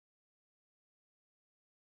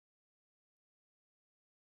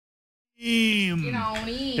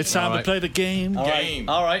It's time to play the game. All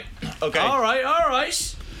right. Okay. All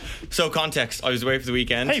right. So context, I was away for the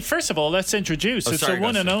weekend. Hey, first of all, let's introduce. It's the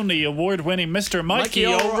one and only award-winning Mr. Mikey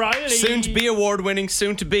O'Reilly. Soon to be award-winning,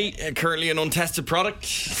 soon to be. Currently an untested product.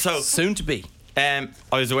 So soon to be. I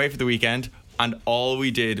was away for the weekend, and all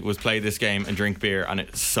we did was play this game and drink beer, and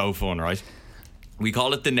it's so fun, right? We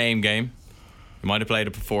call it the name game. You might have played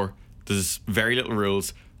it before. There's very little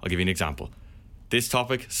rules. I'll give you an example. This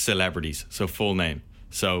topic, celebrities, so full name.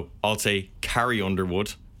 So I'll say Carrie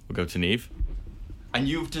Underwood. We'll go to Niamh. And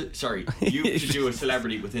you have to do a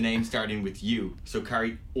celebrity with a name starting with U. So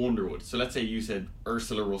Carrie Underwood. So let's say you said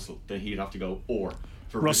Ursula Russell, then he'd have to go or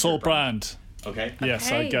for Russell Brand. Okay.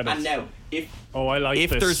 Yes, I get it. And now, if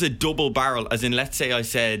there's a double barrel, as in, let's say I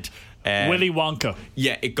said Willy Wonka.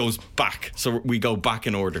 Yeah, it goes back. So we go back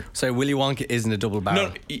in order. So Willy Wonka isn't a double barrel.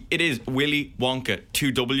 No, it is Willy Wonka.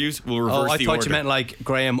 2 W's will reverse the order. I thought you meant like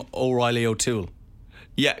Graham O'Reilly O'Toole.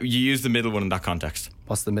 Yeah, you use the middle one in that context.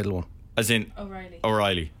 What's the middle one? As in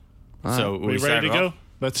O'Reilly. So we ready to go?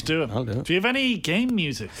 Let's do it. I'll do it. Do you have any game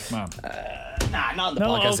music, man? Nah, not in the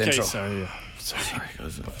podcast intro. Sorry,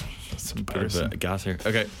 guys. That's Bit embarrassing. of gas here.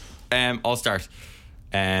 Okay, I'll start.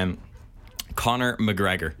 Conor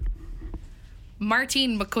McGregor.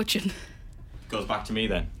 Martine McCutcheon. Goes back to me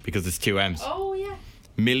then, because it's 2 M's. Oh, yeah.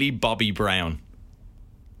 Millie Bobby Brown.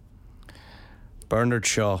 Bernard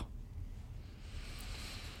Shaw.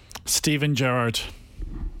 Stephen Gerrard.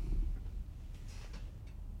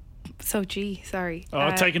 So, sorry.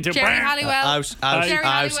 Taken to Jerry Halliwell. Out.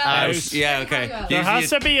 Yeah, okay. There has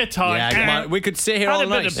to be a time. Yeah, come on. We could stay here all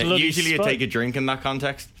night. Usually you spud. take a drink in that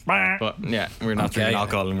context. But yeah, we're not drinking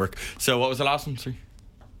alcohol in work. So what was the last one? Sorry.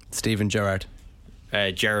 Stephen Gerrard.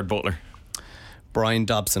 Jared Butler. Brian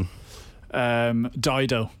Dobson.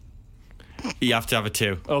 Dido. You have to have a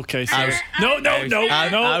 2. Okay, sorry. No. Dylan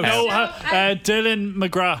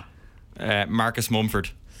McGrath. Marcus Mumford.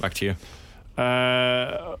 Back to you.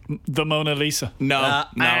 The Mona Lisa. No,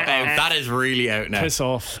 that is really out now. Piss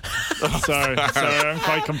off. Sorry, I'm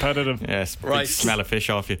quite competitive. Yes, right. Smell a fish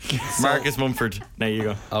off you. Marcus Mumford. There you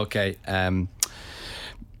go. Okay.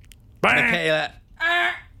 Michaela.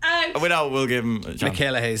 We'll give him a chance.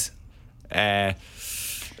 Michaela Hayes. Harry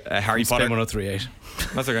Spain Potter. 1038.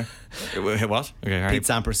 That's okay. What? Okay, Harry. Pete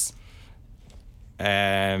Sampras.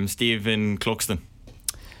 Stephen Cluxton.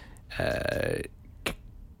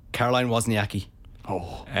 Caroline Wozniacki.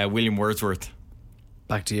 William Wordsworth.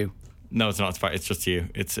 Back to you. No, it's not. It's just you.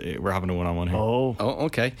 We're having a one-on-one here. Oh,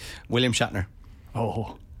 okay. William Shatner.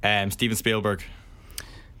 Steven Spielberg.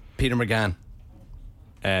 Peter McGann.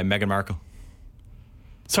 Meghan Markle.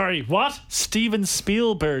 Sorry, what? Steven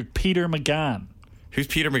Spielberg, Peter McGann. Who's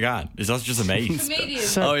Peter McGann? Is that just a mate? Comedian.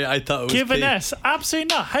 Oh yeah, I thought it was Give an Pete. S.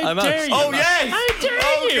 Absolutely not. How dare you? Oh yes. How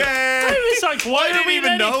dare you? I was like, why I didn't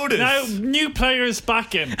even notice. Now, new players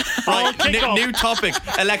back in. I'll kick off. New topic.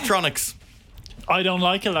 Electronics. I don't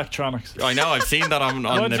like electronics. I know. I've seen that on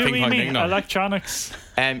What the do ping we pong mean? thing now. Electronics.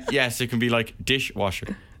 Yes, it can be like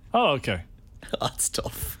dishwasher. Oh, okay. That's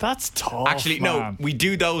tough. That's tough. Actually, man. no, we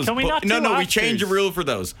do those. Can we not no, do we actors? change a rule for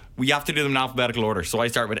those. We have to do them in alphabetical order. So I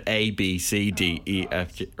start with A, B, C, D, E,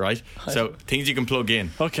 F, G, right? So things you can plug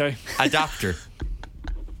in. Okay. Adapter.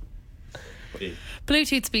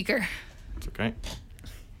 Bluetooth speaker. It's okay.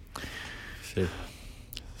 C.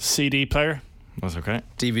 CD player. That's okay.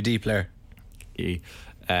 DVD player. E.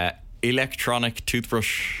 Electronic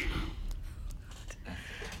toothbrush.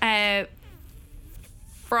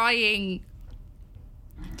 Frying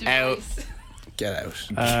device. Get out.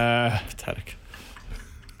 Pathetic.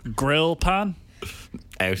 Grill pan.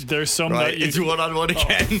 Out. There's some Right, that you... it's one-on-one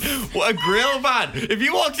again. What a grill man! If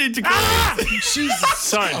you walked into Jesus.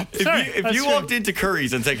 Sorry. if you walked into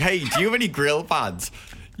Curry's and said, "Hey, do you have any grill pads?"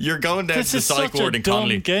 You're going down This to the is psych such a ward in dumb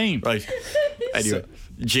Connolly. game. Right. Anyway,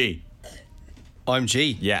 G. I'm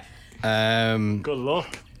G. Yeah. Good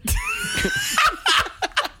luck.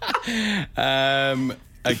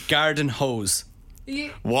 A garden hose.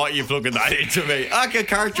 What are you plugging that into me? Okay,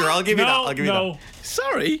 Carter, I'll give you that. I'll give you that.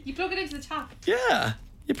 Sorry. You plug it into the tap. Yeah.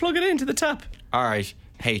 You plug it into the tap. All right.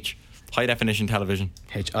 H. High definition television.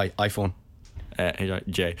 iPhone.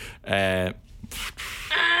 J.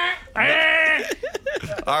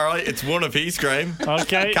 All right, it's one apiece, Graham.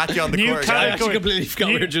 Okay. Catch you on the New court. I actually completely forgot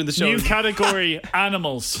we were doing the show. New category,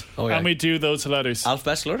 animals. Oh, yeah. And we do those letters.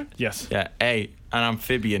 Alphabetical order? Yes. Yeah, A. An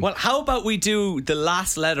amphibian. Well, how about we do the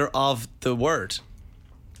last letter of the word?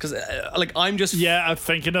 Because, I'm just... Yeah, I'm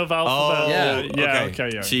thinking of alphabet. yeah. Okay,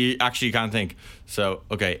 yeah. So you actually can't think. So,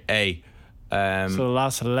 okay, A. So the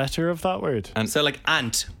last letter of that word. So,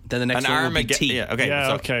 ant. Then the next An one would be Armageddon. T. Yeah, okay. Yeah,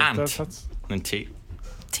 so okay. Ant. That's... And T.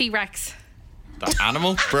 T-Rex. That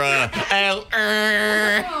animal? Bruh.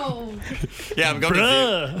 Oh. Yeah, I'm going to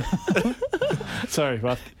Bruh. Sorry,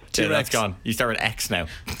 what? Yeah, that's gone. You start with X now.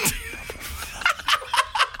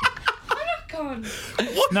 Gone.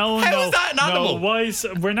 No, How no. is that an animal? No, why is,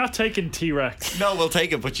 we're not taking T-Rex. No, we'll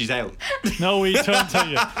take it, but she's out. No, we don't tell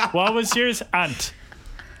you. What was yours? Ant.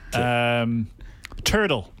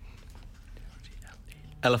 Turtle.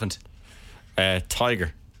 Elephant.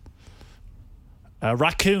 Tiger.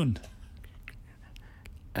 Raccoon.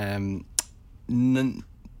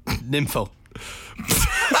 Nympho.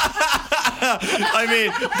 I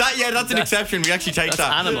mean, that's an exception. We actually take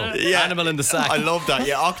that. Animal. Yeah. Animal in the sack. I love that.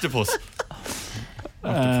 Yeah, octopus.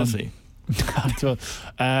 Octopusy.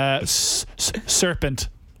 Serpent.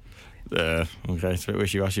 Okay, it's a bit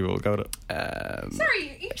wishy-washy, but we'll go with it.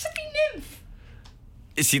 Sorry, you're saying nymph.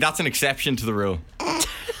 See, that's an exception to the rule.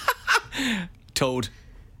 Toad.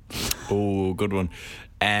 Oh, good one.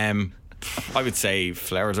 I would say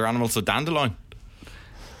flowers are animals, so dandelion.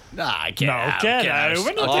 Get out.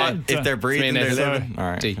 We're not getting If they're breathing, they're Sorry. living. All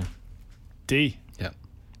right. D. D. Yeah.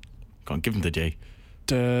 Go on, give him the J.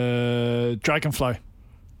 Dragonfly.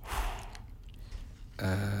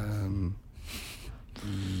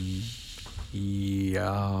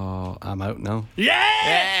 Yeah, I'm out now.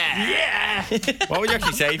 Yeah. What would you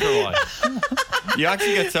actually say for a while? You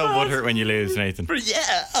actually get so butthurt when you lose, Nathan.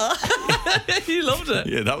 Yeah. You loved it.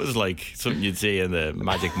 Yeah, that was like something you'd see in the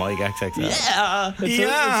Magic Mike XXL. Yeah. It's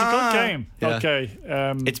a good game. Yeah.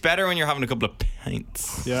 Okay. It's better when you're having a couple of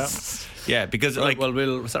pints. Yeah. Yeah, because like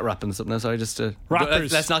we'll start wrapping this up now. Sorry, just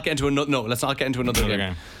Rappers. let's not get into another. No, let's not get into another Another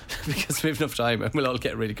game because we have enough time and we'll all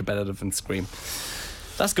get really competitive and scream.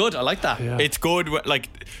 That's good. I like that. Yeah. it's good. Like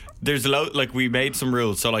there's a lot. Like we made some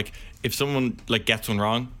rules. So like if someone like gets one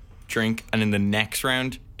wrong, drink, and in the next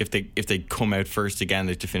round, if they come out first again,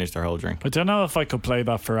 they have to finish their whole drink. I don't know if I could play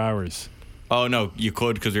that for hours. Oh no, you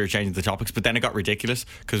could because we were changing the topics, but then it got ridiculous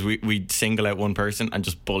because we'd single out one person and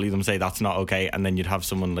just bully them, say that's not okay, and then you'd have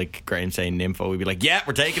someone like Graham saying nympho. We'd be like, yeah,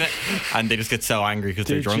 we're taking it, and they just get so angry because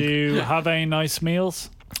they're Did drunk. you have any nice meals?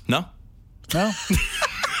 No, No.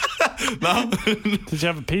 no, Did you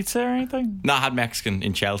have a pizza or anything? no. I had Mexican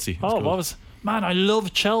in Chelsea. It was Oh, good. what was? Man, I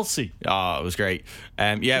love Chelsea. Oh, it was great.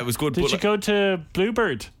 Yeah, it was good. Did but you go to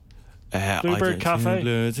Bluebird? Bluebird Cafe?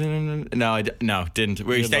 No, no, didn't.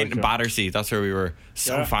 We You'd stayed like in it. Battersea. That's where we were.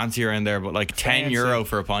 So Yeah. fancy around there, but like Fancy. €10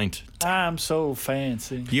 for a pint. I'm so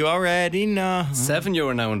fancy. You already know.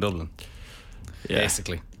 €7 now in Dublin, Yeah.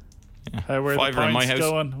 basically. Where the Fiver in my pints house.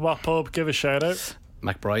 going? What pub? Give a shout out.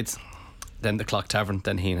 McBride's, then the Clock Tavern,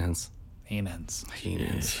 then Heenan's. Heenan's.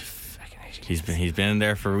 Fucking hate it. He's been in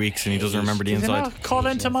there for weeks and he doesn't remember the Did you inside. not call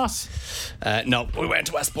into Moss? No, we went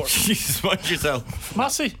to Westport. Jesus, mind yourself.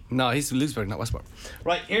 Mossy, No, he's Lewisburg, not Westport.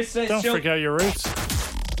 Right, here's today's don't show. forget your roots.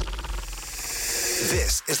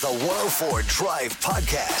 This is the 104 Drive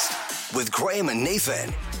Podcast with Graham and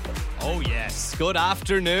Nathan. Oh, yes. Good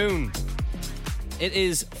afternoon. It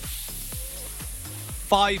is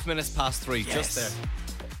 5 minutes past 3, just there.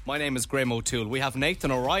 My name is Graham O'Toole. We have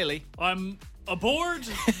Nathan O'Reilly. I'm aboard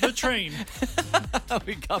the train.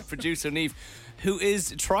 We got producer Neve, who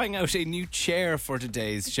is trying out a new chair for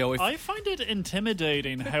today's show. I find it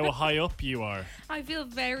intimidating how high up you are. I feel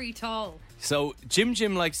very tall. So Jim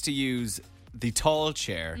likes to use the tall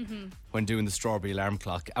chair when doing the strawberry alarm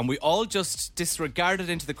clock, and we all just disregard it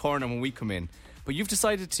into the corner when we come in. But you've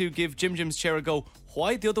decided to give Jim's chair a go.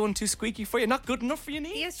 Why the other one too squeaky for you? Not good enough for you,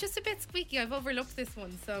 Neve? Yeah, it's just a bit squeaky. I've overlooked this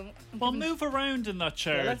one, so Well, move around in that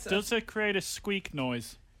chair. let's- Does it create a squeak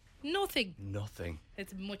noise? nothing. Nothing.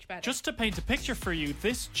 It's much better. Just to paint a picture for you,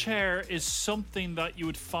 this chair is something that you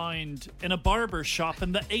would find in a barber shop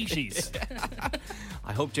in the 80s.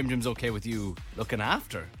 I hope Jim's okay with you looking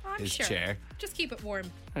after I'm his sure. chair. Just keep it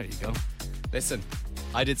warm. There you go. Listen,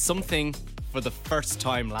 I did something for the first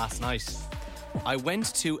time last night. I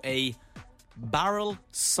went to a barrel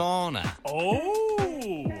sauna.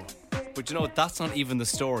 Oh! But you know what? That's not even the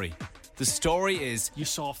story. The story is You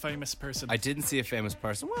saw a famous person. I didn't see a famous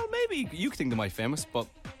person. Well, maybe you think they might be famous, but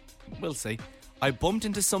we'll see. I bumped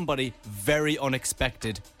into somebody very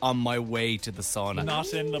unexpected on my way to the sauna.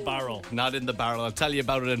 Not in the barrel. Not in the barrel. I'll tell you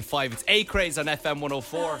about it in 5. It's A-Craze on FM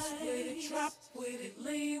 104.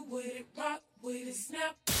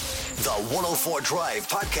 The 104 Drive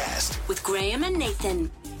Podcast. With Graham and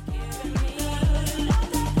Nathan.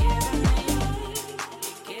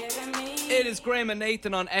 It is Graham and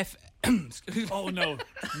Nathan on Oh no,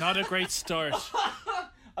 not a great start.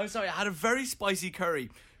 I'm sorry, I had a very spicy curry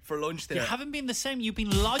for lunch there. You haven't been the same. You've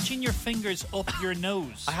been lodging your fingers up your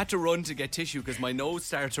nose. I had to run to get tissue because my nose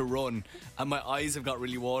started to run and my eyes have got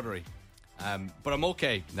really watery. But I'm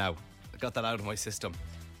okay now. I got that out of my system.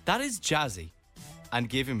 That is Jazzy and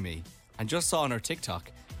giving me, and just saw on her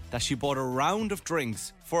TikTok that she bought a round of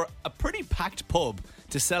drinks for a pretty packed pub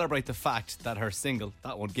to celebrate the fact that her single,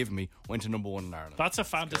 That One Give Me, went to number 1 in Ireland. That's a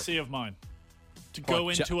fantasy of mine. To go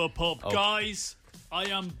into a pub. Oh. Guys, I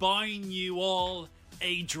am buying you all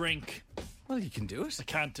a drink. Well, you can do it. I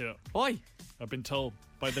can't do it. Why? I've been told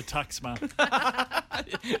by the tax man.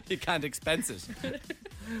 You can't expense it.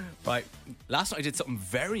 Right. Last night I did something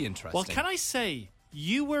very interesting. Well, can I say,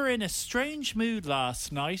 you were in a strange mood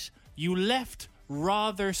last night. You left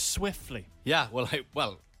rather swiftly. Yeah, well,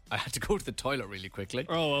 I had to go to the toilet really quickly.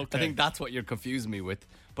 Oh, okay. I think that's what you're confusing me with.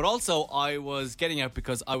 But also, I was getting out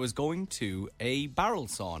because I was going to a barrel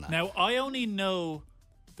sauna. Now, I only know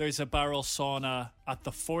there's a barrel sauna at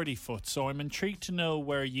the 40 foot, so I'm intrigued to know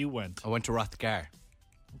where you went. I went to Rathgar.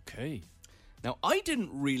 Okay. Now, I didn't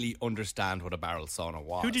really understand what a barrel sauna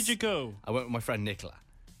was. Who did you go? I went with my friend Nicola.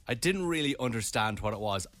 I didn't really understand what it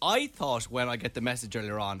was. I thought when I get the message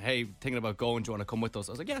earlier on, hey, thinking about going, do you want to come with us?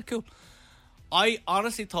 I was like, yeah, cool. I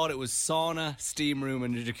honestly thought it was sauna, steam room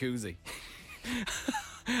and a jacuzzi.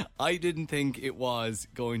 I didn't think it was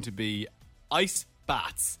going to be ice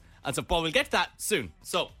baths. And so, but we'll get to that soon.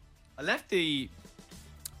 So, I left the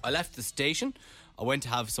station. I went to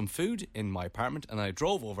have some food in my apartment and I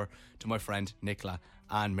drove over to my friend Nicola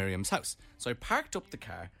and Miriam's house. So I parked up the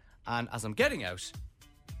car, and as I'm getting out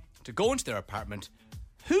to go into their apartment,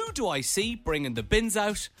 who do I see bringing the bins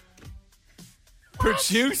out?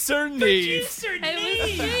 Producer Neve. Producer It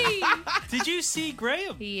was me. Did you see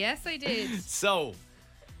Graham? Yes, I did. So,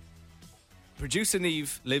 Producer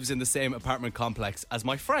Neve lives in the same apartment complex as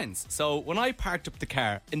my friends. So when I parked up the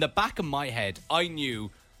car, in the back of my head, I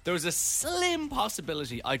knew there was a slim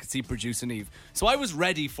possibility I could see Producer Neve. So I was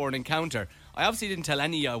ready for an encounter. I obviously didn't tell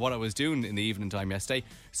any what I was doing in the evening time yesterday.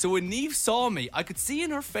 So when Neve saw me, I could see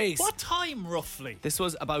in her face. What time, roughly? This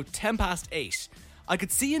was about 8:10. I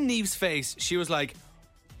could see in Neve's face, she was like,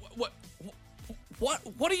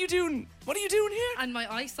 what are you doing? What are you doing here? And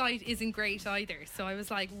my eyesight isn't great either, so I was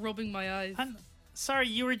like rubbing my eyes. And sorry,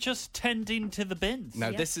 you were just tending to the bins. Now,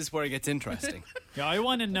 Yeah. this is where it gets interesting. Yeah, I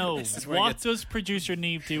want to know, is where it what gets- does producer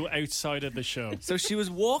Neve do outside of the show? So she was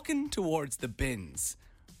walking towards the bins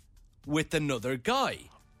with another guy.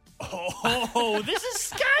 Oh, this is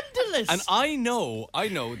scandalous. And I know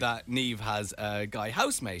that Neve has a guy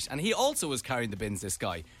housemate, and he also was carrying the bins, this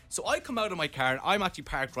guy. So I come out of my car, and I'm actually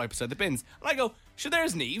parked right beside the bins. And I go, sure,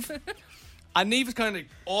 there's Neve. And Neve is kind of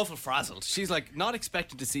awful frazzled. She's like not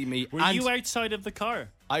expecting to see me. Were you outside of the car?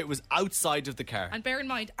 I was outside of the car. And bear in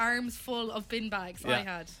mind, arms full of bin bags I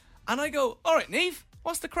had. And I go, all right, Neve,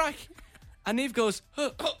 what's the crack? And Neve goes,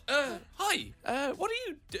 hi, what are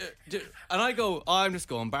you do? And I go, I'm just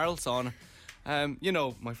going barrel sauna.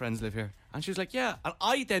 My friends live here. And she was like, yeah. And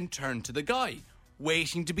I then turned to the guy,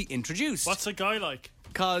 waiting to be introduced. What's a guy like?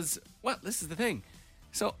 Because, well, this is the thing.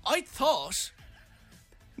 So I thought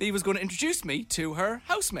Neve was going to introduce me to her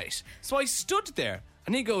housemate. So I stood there,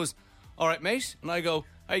 and he goes, all right, mate. And I go,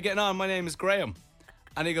 how you getting on? My name is Graham.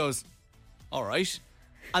 And he goes, all right.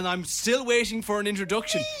 And I'm still waiting for an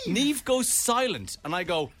introduction. Neve goes silent, and I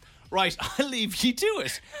go, right, I'll leave you to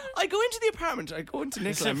it. I go into the apartment. I go into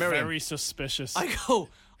This Nicola is and Miriam. very suspicious. I go,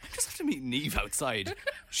 I just have to meet Neve outside.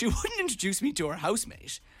 She wouldn't introduce me to her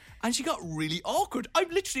housemate. And she got really awkward. I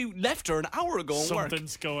literally left her an hour ago at work.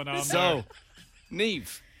 Something's going on there. So,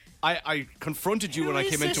 Neve, I confronted you Who when I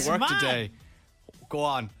is came into this work man? today. Go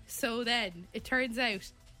on. So then, it turns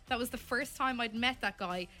out, that was the first time I'd met that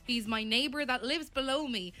guy. He's my neighbour that lives below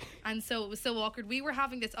me. And so it was so awkward. We were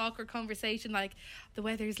having this awkward conversation like, the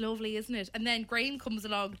weather's lovely, isn't it? And then Graham comes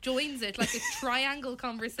along, joins it, like a triangle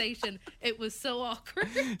conversation. It was so awkward.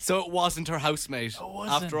 So it wasn't her housemate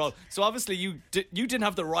wasn't. after all. So obviously you didn't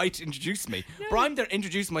have the right to introduce me. But I'm there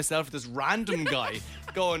introducing myself to this random guy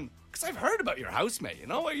going, because I've heard about your housemate,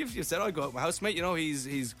 you said I go out with my housemate,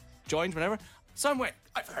 he's joined whenever. So I'm waiting.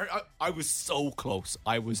 I was so close.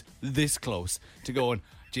 I was this close to going,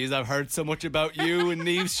 geez, I've heard so much about you and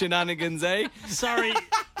Neve's shenanigans, eh? Sorry,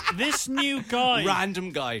 this new guy.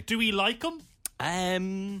 Random guy. Do we like him?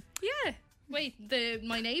 Yeah. Wait,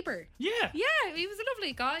 my neighbour. Yeah. Yeah, he was a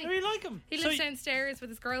lovely guy. Do we like him? He lives downstairs with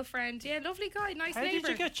his girlfriend. Yeah, lovely guy, nice How neighbour.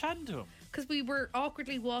 did you get chatting to him? Because we were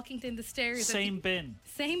awkwardly walking down the stairs. Same bin.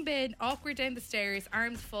 Same bin, awkward down the stairs,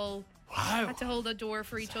 arms full. Wow. Had to hold a door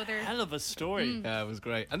for each other. Hell of a story. Yeah, it was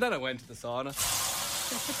great. And then I went to the sauna.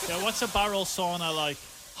 Yeah, what's a barrel sauna like?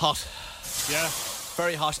 Hot. Yeah.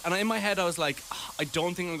 Very hot. And in my head, I was like, I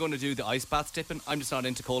don't think I'm going to do the ice bath dipping. I'm just not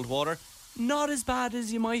into cold water. Not as bad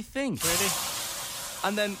as you might think. Really?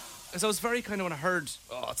 And then So I was very kind of, when I heard,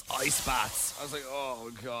 it's ice baths, I was like, oh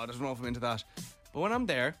God, I don't know if I'm into that. But when I'm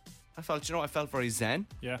there, I felt very zen.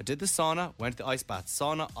 Yeah. I did the sauna, went to the ice bath,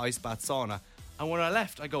 sauna. And when I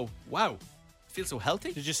left, I go, wow, I feel so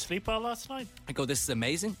healthy. Did you sleep well last night? I go, this is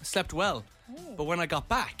amazing. I slept well. But when I got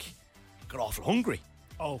back, I got awful hungry.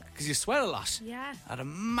 Oh, Because you sweat a lot. Yeah. I had a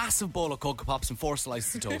massive bowl of Cocoa Pops and 4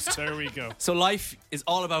 slices of toast. there we go. So life is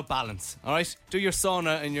all about balance, all right? Do your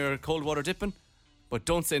sauna and your cold water dipping, but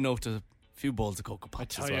don't say no to a few bowls of Cocoa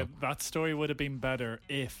Pops Tell as well. you, that story would have been better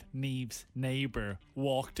if Neve's neighbour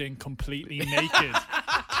walked in completely naked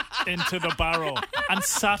into the barrel and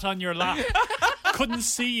sat on your lap. Couldn't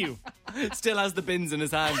see you. Still has the bins in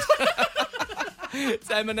his hand. It's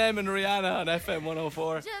Eminem and Rihanna on FM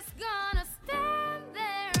 104. Just gonna stand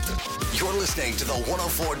there. You're listening to the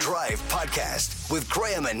 104 Drive podcast with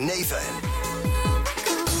Graham and Nathan.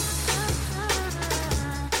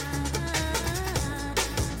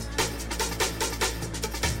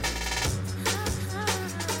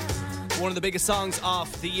 One of the biggest songs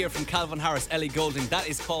of the year from Calvin Harris, Ellie Goulding. That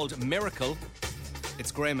is called Miracle.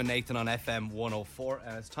 It's Graham and Nathan on FM 104,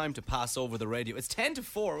 and it's time to pass over the radio. It's 10 to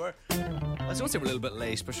 4. I was going to say we're a little bit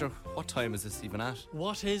late, but sure, what time is this even at?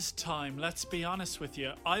 What is time? Let's be honest with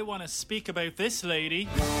you. I want to speak about this lady.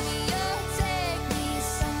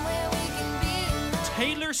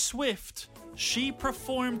 Taylor Swift. She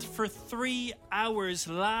performed for 3 hours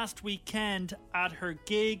last weekend at her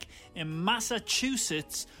gig in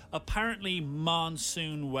Massachusetts. Apparently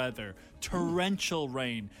monsoon weather, torrential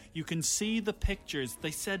rain. You can see the pictures.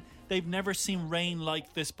 They said they've never seen rain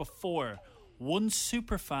like this before. One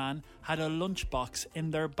superfan had a lunchbox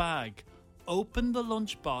in their bag, opened the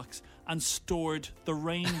lunchbox and stored the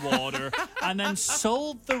rainwater and then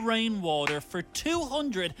sold the rainwater for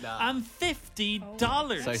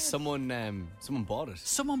 $250. Sorry, someone bought it.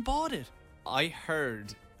 Someone bought it. I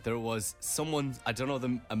heard there was someone, I don't know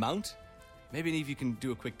the amount. Maybe if you can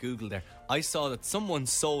do a quick Google there. I saw that someone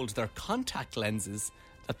sold their contact lenses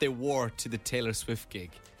that they wore to the Taylor Swift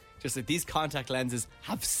gig. Just that these contact lenses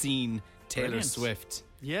have seen Taylor Brilliant. Swift.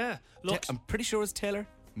 Yeah. Look, I'm pretty sure it's Taylor,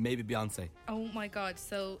 maybe Beyonce. Oh my God.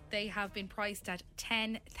 So they have been priced at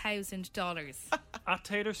 $10,000. at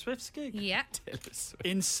Taylor Swift's gig. Yeah. Taylor Swift.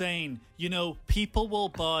 Insane. You know, people will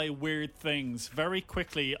buy weird things. Very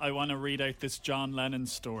quickly, I want to read out this John Lennon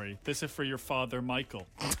story. This is for your father, Michael.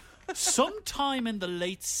 Sometime in the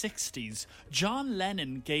late 60s, John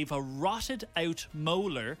Lennon gave a rotted out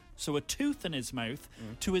molar, so a tooth in his mouth,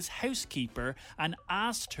 to his housekeeper and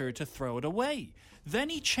asked her to throw it away. Then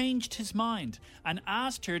he changed his mind and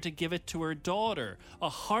asked her to give it to her daughter, a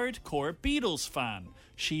hardcore Beatles fan.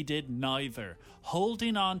 She did neither.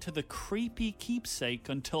 Holding on to the creepy keepsake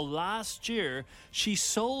until last year, she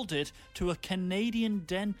sold it to a Canadian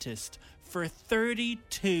dentist for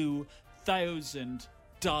 $32,000.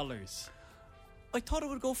 I thought it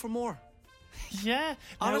would go for more. Yeah,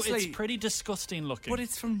 Honestly, it's pretty disgusting looking. But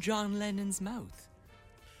it's from John Lennon's mouth.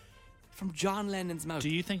 From John Lennon's mouth. Do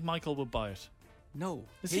you think Michael would buy it? No.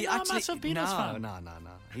 Is he not a massive Beatles fan? No.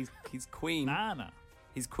 He's Queen. Nah.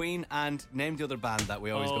 He's Queen, and name the other band that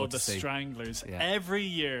we always go to the see. Stranglers. Yeah. Every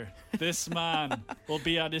year, this man will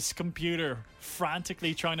be at his computer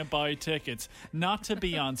frantically trying to buy tickets. Not to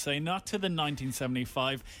Beyonce, not to the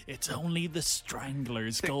 1975. It's only the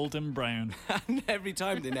Stranglers, Golden Brown. And every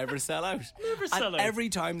time they never sell out. Sell out. Every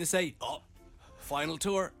time they say, final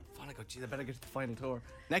tour. I go, geez, I better get to the final tour.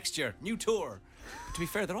 Next year, new tour. But to be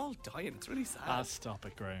fair, they're all dying. It's really sad. Stop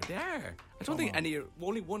it, Graham. They are. I don't think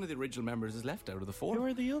only one of the original members is left out of the 4. Who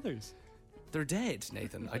are the others? They're dead,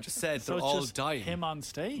 Nathan. I just said So they're it's all just dying. him on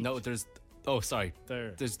stage? No, there's... Oh, sorry.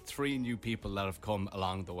 There. There's 3 new people that have come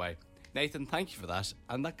along the way. Nathan, thank you for that.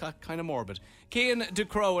 And that got kind of morbid. Cian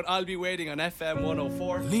DeCrow and I'll Be Waiting on FM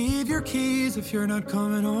 104. Leave your keys if you're not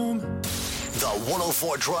coming home. The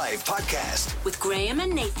 104 Drive podcast. With Graham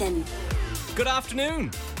and Nathan. Good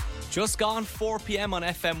afternoon. Just gone 4 p.m. on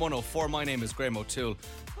FM 104. My name is Graham O'Toole.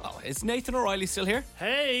 Oh, is Nathan O'Reilly still here?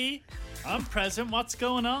 Hey, I'm present. What's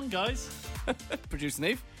going on, guys? Producer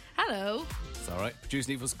Neve? Hello. It's all right.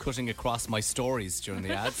 Producer Neve was cutting across my stories during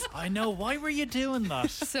the ads. I know. Why were you doing that?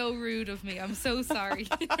 So rude of me. I'm so sorry.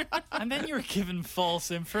 And then you're giving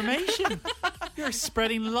false information. You're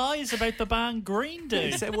spreading lies about the band Green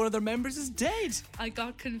Day. They said one of their members is dead. I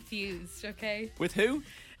got confused, okay? With who?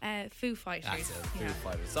 Foo Fighters. That's it, Foo Yeah.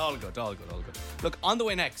 Fighters. All good. Look, on the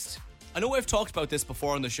way next, I know we've talked about this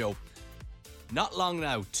before on the show. Not long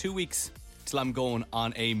now, 2 weeks till I'm going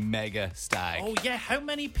on a mega stag. Oh, yeah. How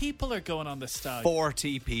many people are going on the stag?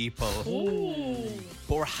 40 people.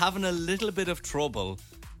 But we're having a little bit of trouble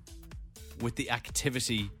with the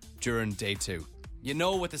activity during day 2. You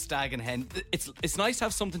know, with the stag and hen, it's nice to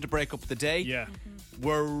have something to break up the day. Yeah.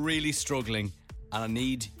 We're really struggling, and I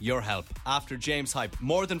need your help. After James Hype,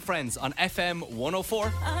 More Than Friends on FM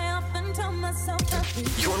 104. I often tell myself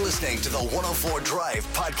that You're listening to the 104 Drive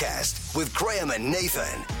Podcast with Graham and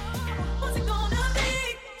Nathan. what's it gonna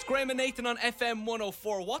be? It's Graham and Nathan on FM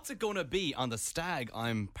 104. What's it going to be on the stag?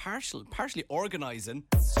 I'm partially organising.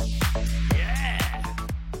 Yeah!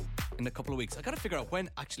 In a couple of weeks. I got to figure out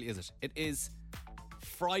when actually is it. It is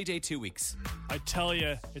Friday, 2 weeks. I tell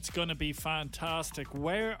you, it's going to be fantastic.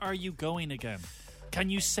 Where are you going again? Can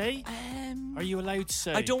you say? Are you allowed to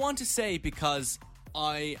say? I don't want to say because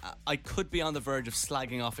I could be on the verge of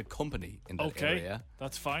slagging off a company in that Okay, area.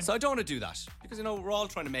 that's fine. So I don't want to do that because, you know, we're all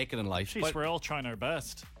trying to make it in life. Jeez, But- we're all trying our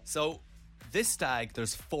best. so this stag,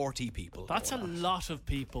 there's 40 people. That's a going on. lot of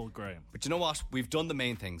people, Graham. But you know what? We've done the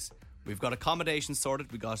main things. We've got accommodation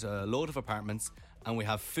sorted, we got a load of apartments, and we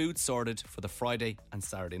have food sorted for the Friday and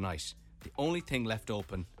Saturday night. The only thing left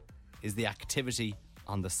open is the activity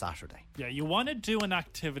on the Saturday. Yeah, you want to do an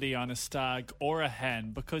activity on a stag or a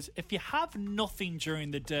hen because if you have nothing during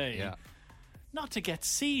the day, Yeah. not to get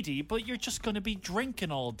seedy, but you're just going to be drinking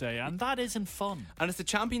all day, and that isn't fun. And it's the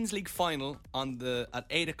Champions League final at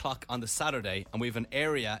 8 o'clock on the Saturday, and we have an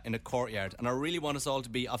area in a courtyard, and I really want us all to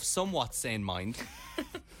be of somewhat sane mind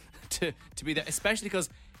to be there, especially because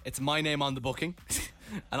it's my name on the booking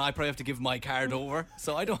and I probably have to give my card over,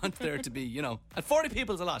 so I don't want there to be, you know, and 40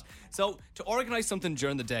 people is a lot. So to organise something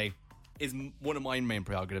during the day is one of my main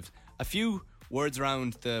prerogatives. A few words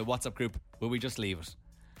around the WhatsApp group, will we just leave it?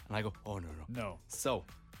 And I go, oh no. No. So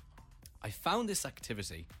I found this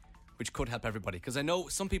activity which could help everybody, because I know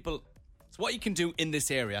some people. So what you can do in this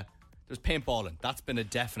area, there's paintballing. That's been a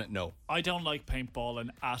definite no. I don't like paintballing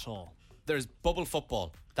at all. There's bubble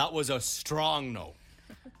football. That was a strong no.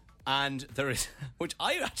 And there is, which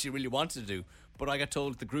I actually really wanted to do, but I got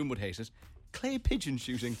told the groom would hate it, clay pigeon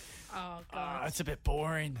shooting. Oh, God. That's a bit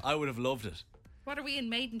boring. I would have loved it. What are we in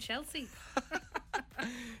Made in Chelsea?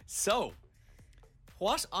 So,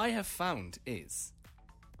 what I have found is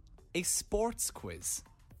a sports quiz.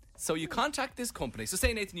 So you contact this company. So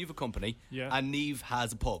say, Nathan, you have a company, Yeah. and Neve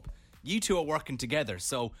has a pub. You two are working together.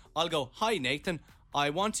 So I'll go, hi, Nathan, I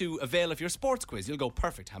want to avail of your sports quiz. You'll go,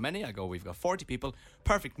 perfect. How many? I go, we've got 40 people.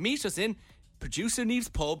 Perfect. Meet us in producer Neve's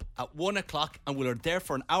pub at 1 o'clock, and we're there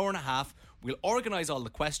for an hour and a half. We'll organise all the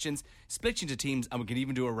questions, split you into teams, and we can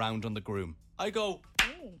even do a round on the groom. I go,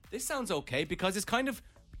 this sounds okay, because it's kind of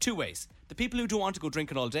two ways. The people who don't want to go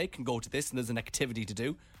drinking all day can go to this, and there's an activity to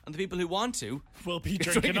do. And the people who want to We'll be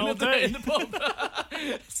drinking all day. in the pub.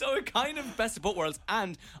 So it kind of best of both worlds.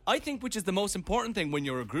 And I think, which is the most important thing when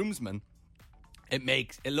you're a groomsman,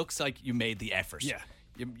 it looks like you made the effort. Yeah.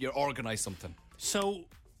 You organised something. So,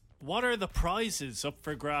 what are the prizes up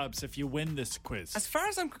for grabs if you win this quiz? As far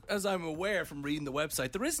as I'm aware from reading the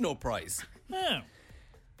website, there is no prize. Yeah.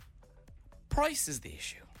 Price is the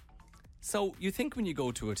issue. So you think when you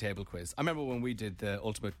go to a table quiz, I remember when we did the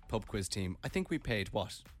Ultimate Pub Quiz team, I think we paid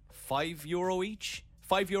what? €5 each?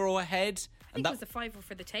 €5 a head? I think it was a fiver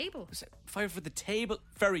for the table. $5 for the table,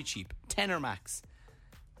 very cheap, tenner max.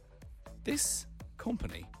 This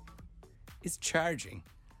company is charging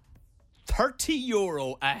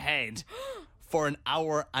 €30 a head for an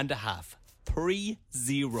hour and a half. 30.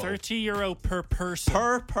 €30 per person.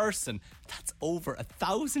 Per person. That's over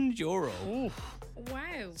 €1,000. Wow.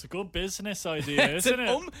 It's a good business idea, It's isn't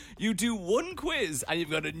an it? You do one quiz and you've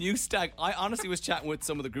got a new stag. I honestly was chatting with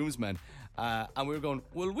some of the groomsmen and we were going,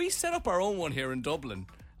 will we set up our own one here in Dublin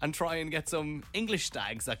and try and get some English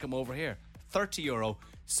stags that come over here? €30.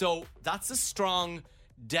 So that's a strong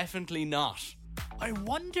definitely not. I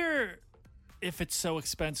wonder if it's so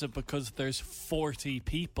expensive because there's 40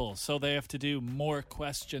 people, so they have to do more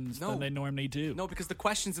questions than they normally do. No, because the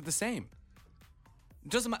questions are the same. It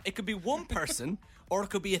doesn't matter. It could be one person or it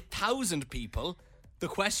could be 1,000 people. The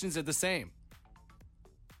questions are the same.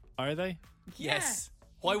 Are they? Yes.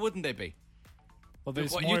 Why wouldn't they be? Well,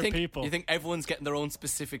 there's What, more you think, people. You think everyone's getting their own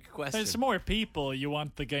specific question? There's more people. You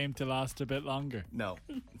want the game to last a bit longer. No,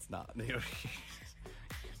 it's not.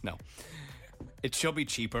 No. It should be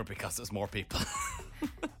cheaper because there's more people.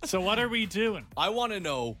 So what are we doing? I want to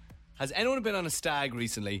know, has anyone been on a stag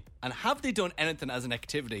recently and have they done anything as an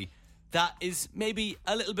activity that is maybe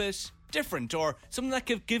a little bit different or something that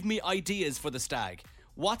could give me ideas for the stag?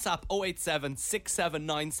 WhatsApp 087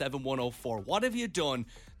 6797 104. What have you done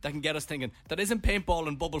that can get us thinking that isn't paintball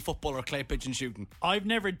and bubble football or clay pigeon shooting? I've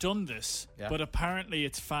never done this, Yeah. but apparently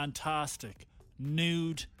it's fantastic.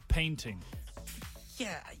 Nude painting.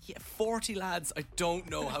 Yeah, 40 lads. I don't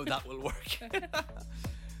know how that will work.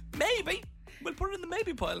 Maybe. We'll put it in the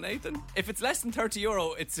maybe pile, Nathan. If it's less than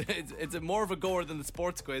 €30, it's a more of a goer than the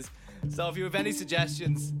sports quiz. So if you have any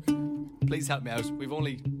suggestions, please help me out. We've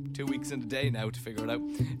only 2 weeks in the day now to figure it out.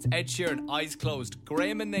 It's Ed Sheeran, Eyes Closed.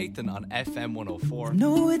 Graham and Nathan on FM 104.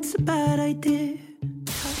 No, it's a bad idea.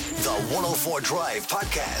 The 104 Drive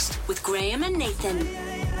Podcast. With Graham and Nathan.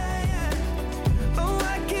 Oh,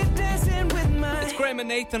 I keep dancing with my. It's Graham and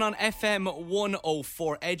Nathan on FM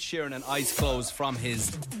 104. Ed Sheeran and Eyes Closed from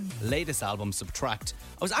his latest album, Subtract.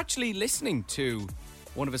 I was actually listening to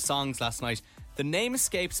one of his songs last night. The name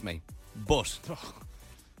escapes me, but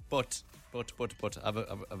I have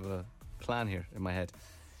a plan here in my head.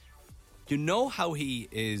 You know how he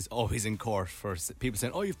is always in court for people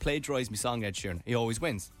saying, "Oh, you've plagiarised my song, Ed Sheeran." He always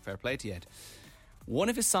wins. Fair play to you, Ed. One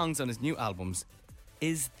of his songs on his new albums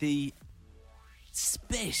is the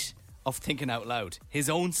spit of Thinking Out Loud, his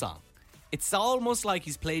own song. It's almost like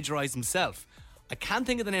he's plagiarised himself. I can't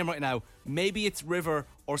think of the name right now. Maybe it's River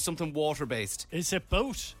or something water-based. Is it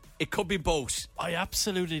Boat? It could be Boat. I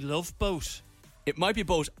absolutely love Boat. It might be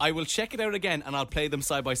Boat. I will check it out again and I'll play them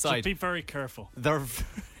side by So side. be very careful.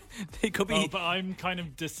 They could be. Oh, but I'm kind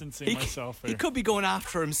of distancing myself here. He could be going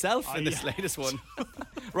after himself in this yeah. latest one.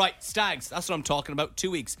 Right, stags. That's what I'm talking about.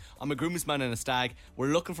 2 weeks. I'm a groomsman and a stag. We're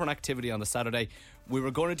looking for an activity on the Saturday. We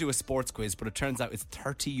were going to do a sports quiz, but it turns out it's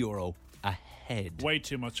 €30 a head. Way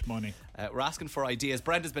too much money. We're asking for ideas.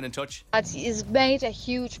 Brenda's been in touch. He's made a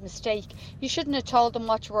huge mistake. You shouldn't have told them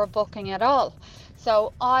what you were booking at all.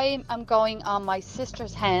 So I am going on my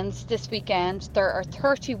sister's hands this weekend. There are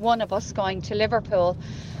 31 of us going to Liverpool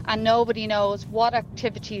and nobody knows what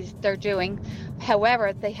activities they're doing.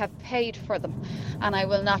 However, they have paid for them and I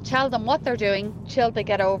will not tell them what they're doing till they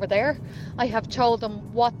get over there. I have told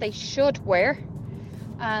them what they should wear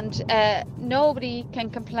and nobody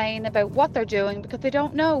can complain about what they're doing because they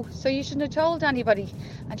don't know. So you shouldn't have told anybody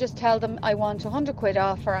and just tell them I want £100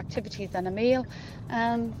 off for activities and a meal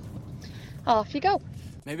and off you go.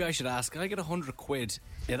 Maybe I should ask, can I get £100?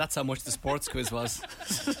 Yeah, that's how much the sports quiz was.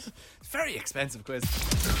 Very expensive quiz.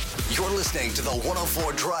 You're listening to the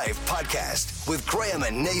 104 Drive Podcast with Graham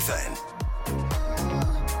and Nathan.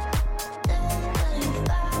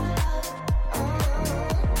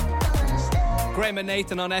 Graham and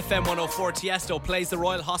Nathan on FM 104. Tiesto plays the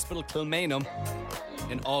Royal Hospital Kilmainham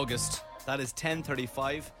in August. That is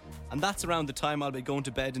 10:35, and that's around the time I'll be going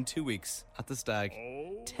to bed in 2 weeks at the Stag.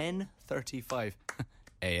 10:35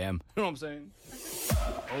 a.m. You know what I'm saying?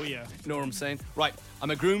 Oh, yeah. You know what I'm saying? Right,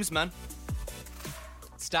 I'm a groomsman.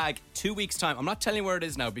 Stag, 2 weeks' time. I'm not telling you where it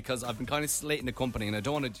is now because I've been kind of slating the company and I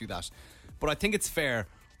don't want to do that. But I think it's fair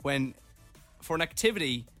when, for an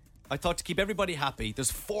activity, I thought to keep everybody happy,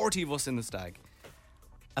 there's 40 of us in the Stag,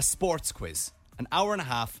 a sports quiz, an hour and a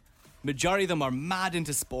half. Majority of them are mad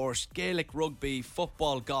into sport, Gaelic, rugby,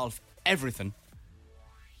 football, golf, everything.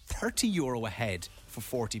 €30 a head for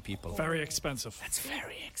 40 people. Very expensive. That's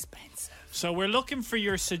very expensive. So we're looking for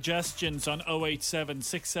your suggestions on 087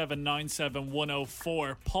 6797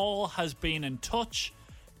 104. Paul has been in touch.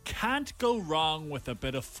 Can't go wrong with a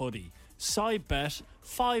bit of footy. Side bet,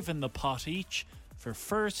 5 in the pot each for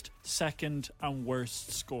first, second and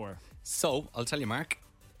worst score. So, I'll tell you, Mark.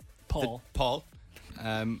 Paul.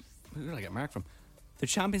 Who did I get Mark from? The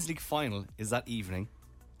Champions League final is that evening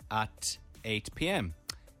at 8 p.m.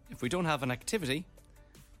 If we don't have an activity,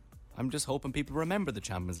 I'm just hoping people remember the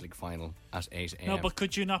Champions League final at 8 a.m. No, but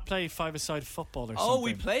could you not play five-a-side football or something? Oh,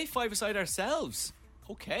 we play five-a-side ourselves.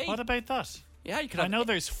 Okay. What about that? Yeah, you could I have know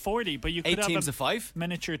there's 40, but you could 8 have teams a of 5.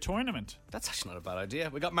 miniature tournament. That's actually not a bad idea.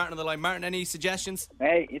 We got Martin on the line. Martin, any suggestions?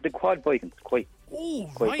 Hey, the quad biking, quite. Oh,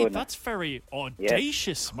 Quite right. good, That's very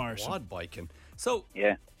audacious, Martin. Quad biking. So,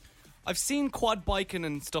 Yeah. I've seen quad biking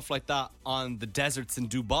and stuff like that on the deserts in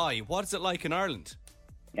Dubai. What is it like in Ireland?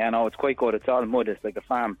 Yeah, no, it's quite good. It's all mud. It's like a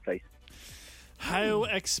farm place. How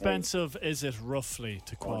expensive is it roughly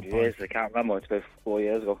to quad Yes, bike? I can't remember. It's about 4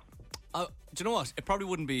 years ago. Do you know what? It probably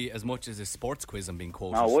wouldn't be as much as a sports quiz I'm being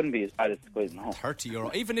quoted. No, it wouldn't be as bad as the quiz, no.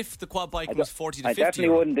 €30. Even if the quad bike was 40 to I 50 definitely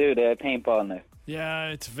euro. wouldn't do the paintball now. Yeah,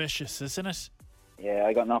 it's vicious, isn't it? Yeah,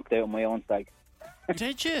 I got knocked out on my own stag.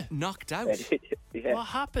 Did you? Knocked out. Yeah. What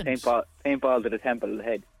happened? Paintball to the temple of the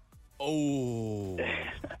head. Oh.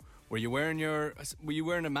 Were you wearing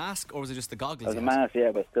a mask or was it just the goggles? I was a you had? mask,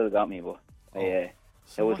 yeah, but still got me. But I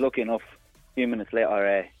was lucky enough. A few minutes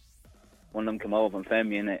later, one of them came over and found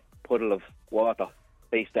me in a puddle of water,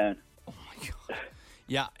 face down. Oh my god.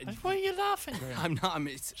 Yeah. Why are you laughing, Graham? I'm not.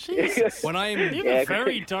 Jesus. When I'm. You have a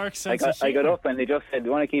very dark sense of I got humour. up and they just said, "Do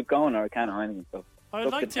you want to keep going or can I anything?" So I'd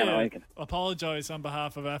took like the can of to Heineken. apologise on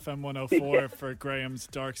behalf of FM 104 for Graham's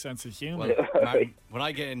dark sense of humour. Well, Martin, when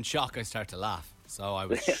I get in shock, I start to laugh. So I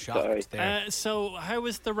was shocked Sorry. there. So how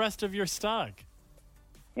was the rest of your stag?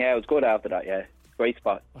 Yeah, it was good after that, yeah. Great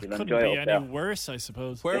spot. It You'll couldn't enjoy be it up any there. worse, I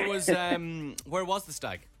suppose. Where was the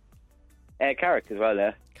stag? Carrick as well,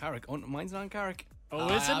 yeah. Carrick. Oh, mine's not in Carrick. Oh,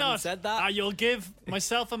 I is it haven't not? said that. You'll give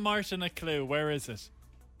myself and Martin a clue. Where is it?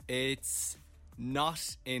 It's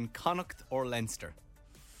not in Connacht or Leinster.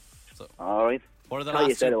 All right. What are the Oh, you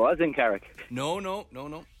last said two? it was in Carrick. No. All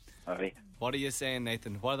right. What are you saying,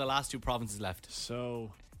 Nathan? What are the last two provinces left?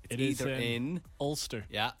 So It's it is either in Ulster.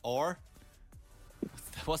 yeah, or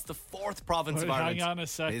what's the fourth province Wait, of Ireland? hang on a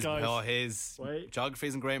sec, his, guys. Oh, his Wait. geography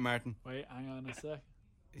isn't great, Martin. Wait, hang on a sec.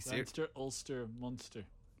 You see- Leinster, Ulster, Munster,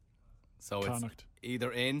 So Connacht. it's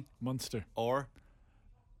either in Munster, or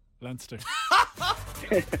Leinster.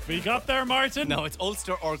 We got there, Martin. no, it's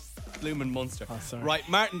Ulster or Bloomin' Munster. Oh, sorry. Right,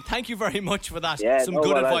 Martin, thank you very much for that. Yeah, Some no,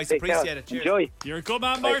 good well, advice. take care. Appreciate it. Cheers. Enjoy. You're a good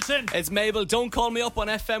man, Martin. It's Mabel. Don't call me up on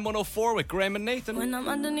FM 104 with Graham and Nathan. When I'm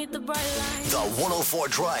underneath the bright lights. The 104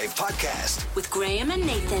 Drive Podcast. With Graham and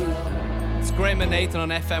Nathan. It's Graham and Nathan on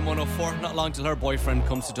FM 104. Not long till her boyfriend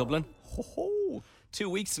comes to Dublin. Ho ho. 2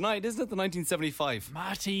 weeks tonight, isn't it? The 1975.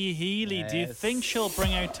 Matty Healy, do you Yes. think she'll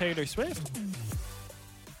bring out Taylor Swift?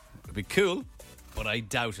 It'd be cool, but I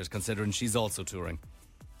doubt it considering she's also touring.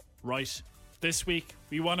 Right. This week,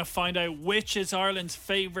 we want to find out which is Ireland's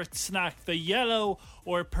favourite snack, the yellow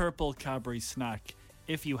or purple Cadbury snack.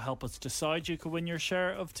 If you help us decide, you could win your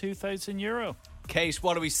share of €2,000. Kate,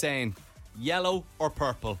 what are we saying? Yellow or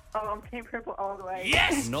purple? Oh, I'm team purple all the way.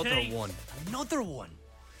 Yes! Another Kate. one. Another one.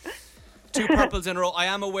 2 purples in a row. I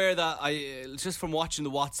am aware that just from watching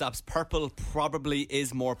the WhatsApps, purple probably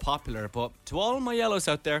is more popular. But to all my yellows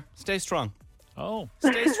out there, stay strong. Oh.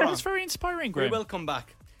 Stay strong. That's very inspiring, We Graham. will come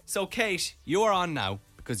back. So, Kate, you are on now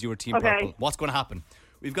because you were team Okay. purple. What's going to happen?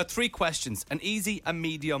 We've got 3 questions, an easy, a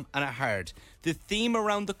medium, and a hard. The theme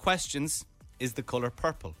around the questions is the colour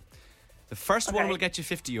purple. The first one Okay. will get you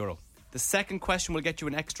 €50. The second question will get you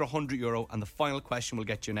an extra €100, and the final question will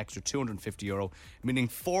get you an extra €250, meaning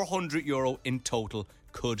 €400 in total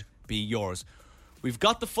could be yours. We've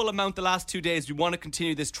got the full amount the last 2 days. We want to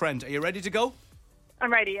continue this trend. Are you ready to go?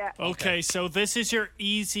 I'm ready, yeah. Okay, so this is your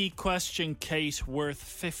easy question, Kate, worth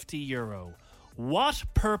 €50. What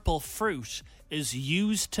purple fruit is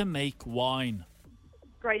used to make wine?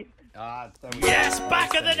 Great. Yes,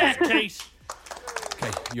 back of the net, Kate.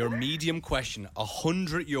 Okay, your medium question,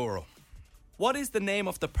 €100. What is the name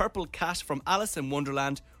of the purple cat from Alice in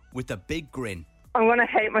Wonderland with a big grin? I'm going to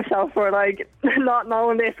hate myself for, not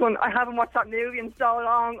knowing this one. I haven't watched that movie in so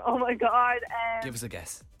long. Oh, my God. Give us a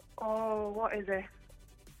guess. Oh, what is it?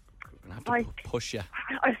 I'm gonna have to Like- push you.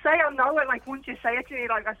 I say I know it, once you say it to me,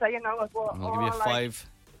 I say you know it, but... I'll give you 5,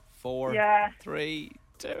 4, Yeah. 3,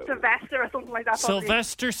 2. Sylvester or something like that. probably.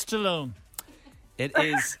 Sylvester Stallone. It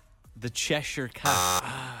is the Cheshire Cat.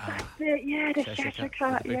 Yeah, the Cheshire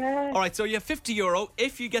Cat, yeah. All right, so you have €50.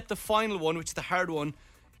 If you get the final one, which is the hard one,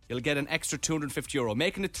 you'll get an extra €250,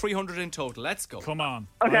 making it 300 in total. Let's go. Come on.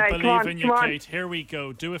 Okay, I believe come on, in you, come on. Kate. Here we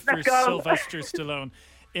go. Do it for Let's go. Sylvester Stallone.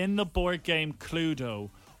 In the board game Cluedo,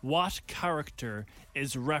 what character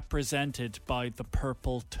is represented by the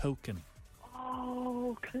purple token?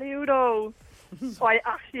 Oh, Cluedo. I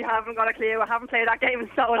actually haven't got a clue. I haven't played that game in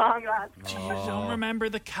so long, lads. You don't remember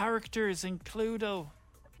the characters in Cluedo?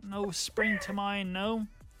 No spring to mind, no?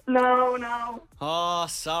 No. Oh,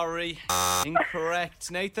 sorry. Incorrect,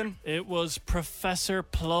 Nathan. It was Professor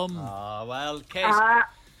Plum. Oh, well, Kate.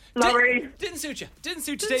 No worries. Didn't suit you. Didn't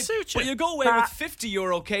suit you, Didn't Dave. suit you. But you go away with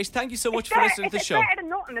 €50, Kate. Thank you so much for listening to the It's show. better than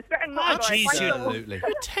nothing. It's better than nothing. Ah, right? jeez, Thank you. Absolutely.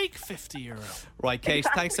 You take €50. Right, Kate,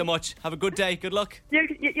 thanks so much. Have a good day. Good luck. You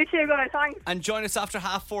too, guys. Thanks. And join us after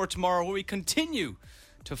 4:30 tomorrow where we continue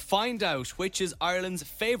to find out which is Ireland's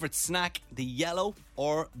favourite snack, the yellow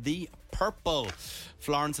or the purple.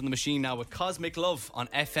 Florence and the Machine now with Cosmic Love on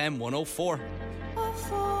FM 104. A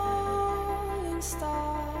falling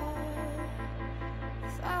star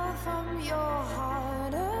fell from your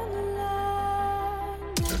heart and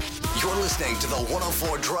landed. You're listening to the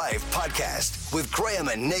 104 Drive Podcast with Graham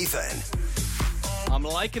and Nathan. I'm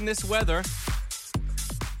liking this weather.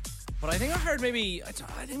 But I think I heard maybe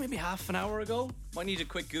half an hour ago. Might need a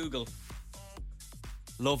quick Google.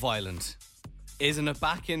 Love Island. Isn't it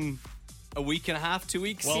back in a week and a half, 2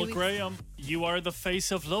 weeks? Well, Graham, you are the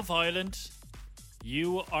face of Love Island.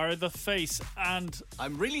 You are the face. And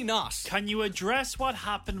I'm really not. can you address what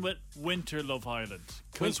happened with Winter Love Island?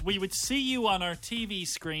 Because we would see you on our TV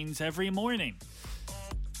screens every morning.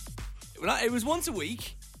 It was once a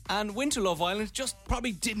week. And Winter Love Island just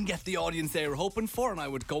probably didn't get the audience they were hoping for. And I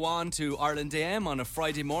would go on to Ireland AM on a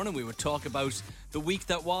Friday morning. We would talk about the week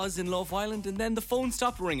that was in Love Island. And then the phone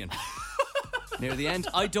stopped ringing. near the end.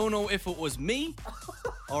 I don't know if it was me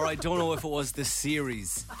or I don't know if it was the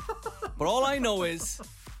series. But all I know is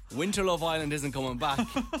Winter Love Island isn't coming back.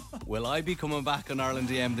 Will I be coming back on Ireland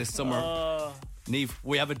DM this summer? Niamh,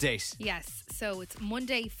 we have a date. Yes, so it's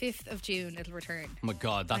Monday, 5th of June, it'll return. Oh my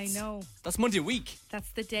God, I know. That's Monday week. That's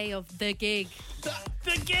the day of the gig.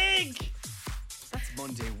 The gig! That's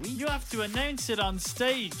Monday week. You have to announce it on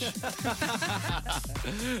stage.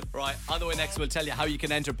 Right, on the way next, we'll tell you how you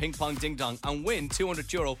can enter Ping Pong Ding Dong and win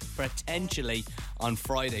 €200 potentially on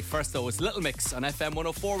Friday. First, though, it's Little Mix on FM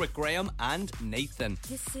 104 with Graham and Nathan.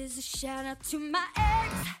 This is a shout out to my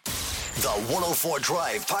ex. The 104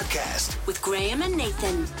 Drive Podcast. With Graham and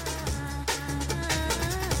Nathan.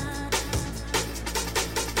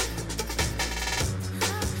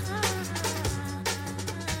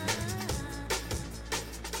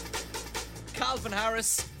 Calvin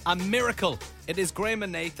Harris, A Miracle. It is Graham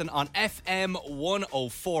and Nathan on FM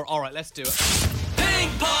 104. All right, let's do it. Ping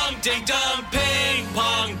pong ding dong, ping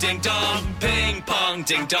pong ding dong, ping pong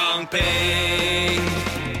ding dong, ping.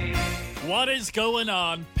 What is going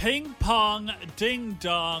on? Ping pong, ding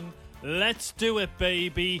dong. Let's do it,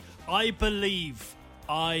 baby. I believe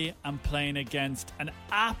I am playing against an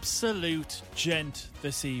absolute gent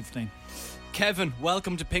this evening. Kevin,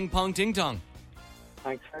 welcome to Ping Pong Ding Dong.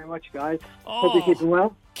 Thanks very much, guys. Hope you're keeping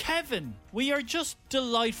well. Kevin, we are just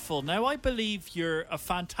delightful. Now, I believe you're a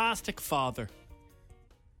fantastic father.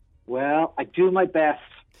 Well, I do my best.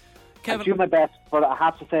 Kevin, I do my best, but I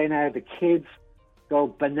have to say now, the kids go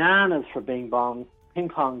bananas for ping pong,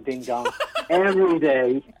 ding dong, every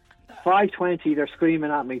day. 5:20, they're screaming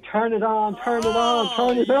at me, turn it on, turn it on,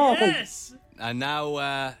 turn it on. Yes! And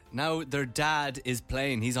now their dad is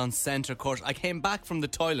playing. He's on centre court. I came back from the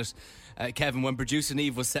toilet, Kevin, when producer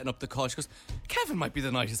Niamh was setting up the call. She goes, Kevin might be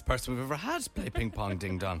the nicest person we've ever had play ping pong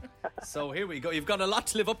ding dong. So here we go. You've got a lot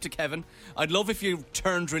to live up to, Kevin. I'd love if you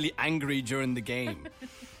turned really angry during the game.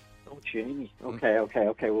 Oh, Jamie.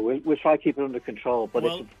 Okay. Well, we'll try to keep it under control. But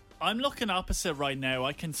well, I'm looking opposite right now.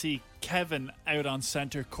 I can see Kevin out on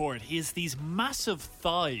centre court. He has these massive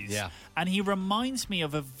thighs. Yeah. And he reminds me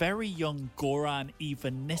of a very young Goran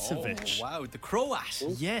Ivanisevic. Oh, wow. The Croat.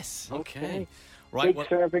 Yes. Okay. Right. Big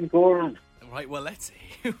serving Goran. Right, well, let's see.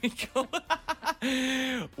 Here we go.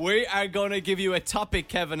 We are going to give you a topic,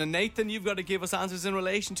 Kevin. And Nathan, you've got to give us answers in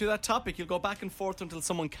relation to that topic. You'll go back and forth until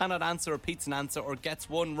someone cannot answer, repeats an answer, or gets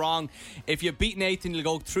one wrong. If you beat Nathan, you'll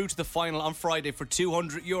go through to the final on Friday for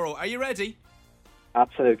 €200. Are you ready?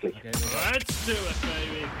 Absolutely. Okay, let's do it,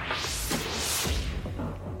 baby.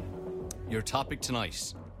 Your topic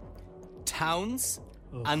tonight. Towns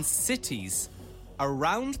and cities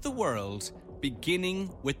around the world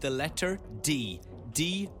beginning with the letter D.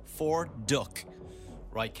 D for duck.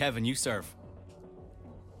 Right, Kevin, you serve.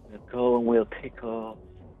 We'll go and we'll pick off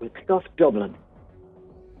Dublin.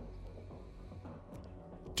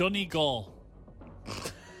 Donegal.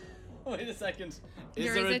 Wait a second.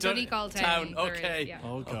 There is a Donegal town. There Okay. is, yeah.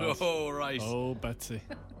 Oh, God. Oh, right. Oh, Betsy.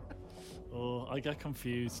 Oh, I got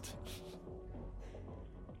confused.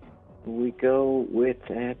 We go with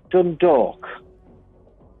Dundalk.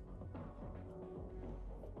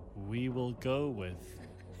 We will go with...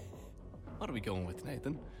 What are we going with,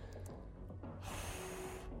 Nathan?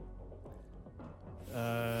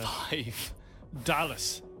 5.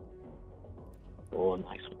 Dallas. Oh,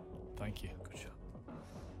 nice one. Thank you. Good shot.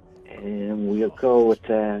 And we'll go with...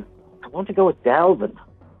 I want to go with Delvin.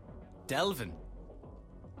 Delvin?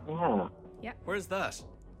 Yeah. Where's that?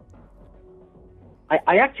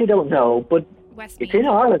 I actually don't know, but Westmeath. it's in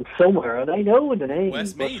Ireland somewhere, and I know the name.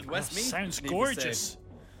 Westmeath. but- Westmeath. Sounds Need to gorgeous.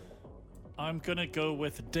 I'm going to go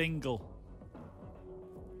with Dingle.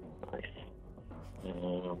 Nice.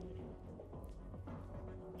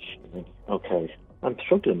 Okay. I'm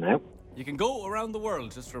struggling now. say. You can go around the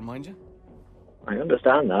world, just to remind you. I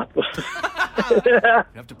understand that. But You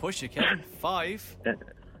have to push it, Kevin. 5,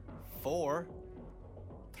 4,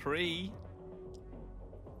 3,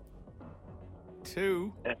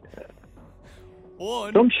 2,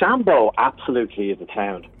 1. Drumshambo absolutely is a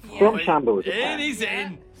town. Drumshambo is a town. It is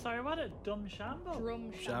in. Sorry, what a dumb shambo.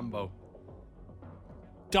 Shambo.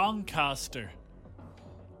 Doncaster.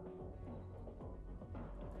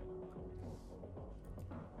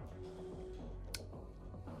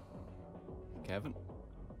 Kevin.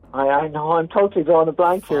 I know, I'm totally drawing a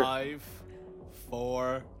blank here. 5,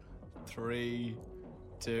 4, 3,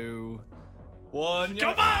 2, 1. Come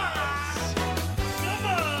on!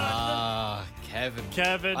 Ah, Kevin.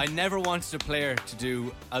 Kevin. I never wanted a player to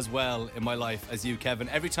do as well in my life as you, Kevin.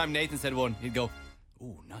 Every time Nathan said one, he'd go,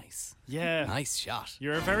 Ooh, nice. Yeah. Nice shot.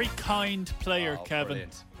 You're a very kind player, Kevin.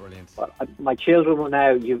 Brilliant. Well, my children will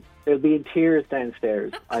now. They'll be in tears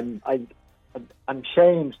downstairs. I'm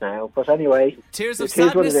shamed now. But anyway, Tears of it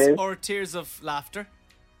is what it sadness is. or tears of laughter?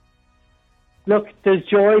 Look, there's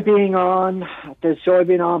joy being on,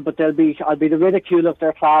 but I'll be the ridicule of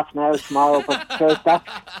their class now tomorrow. But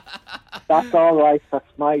that's all right. That's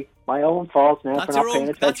my own fault now for not paying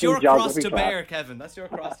attention That's your to cross geography to class. bear, Kevin. That's your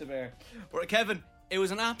cross to bear. Well, Kevin, it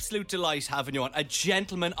was an absolute delight having you on. A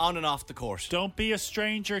gentleman on and off the court. Don't be a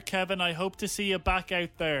stranger, Kevin. I hope to see you back out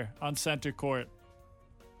there on centre court.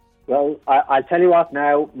 Well, I'll tell you what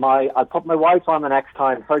now. I'll put my wife on the next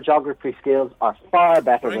time. Her geography skills are far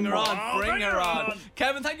better Bring than her mine. on, bring her on.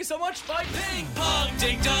 Kevin, thank you so much. Bye. Ping pong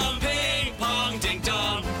ding dong, ping pong ding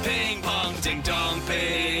dong, ping pong ding dong,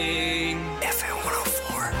 ping. FM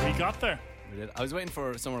 104. We got there. We did. I was waiting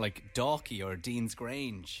for somewhere like Dalkey or Dean's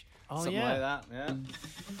Grange. Oh, Something yeah. like that, yeah.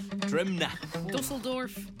 Drimna.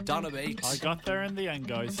 Dusseldorf. Donabate. I got there in the end,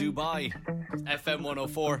 guys. Dubai. FM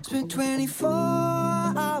 104. It's been 24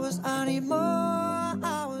 hours. I need more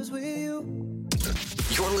hours with you.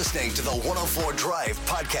 You're listening to the 104 Drive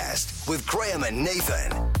podcast with Graham and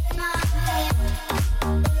Nathan.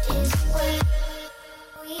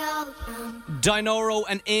 Dinoro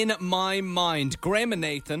and In My Mind. Graham and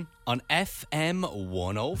Nathan on FM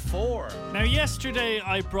 104. Now, yesterday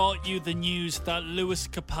I brought you the news that Lewis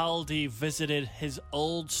Capaldi visited his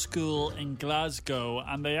old school in Glasgow,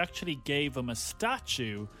 and they actually gave him a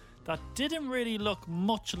statue that didn't really look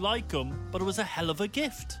much like him, but it was a hell of a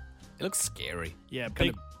gift. It looks scary. Yeah, Kind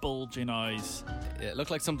big bulging eyes. It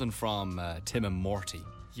looked like something from Tim and Morty.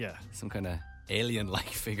 Yeah. Some kind of alien-like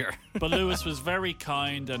figure. But Lewis was very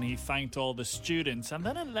kind and he thanked all the students, and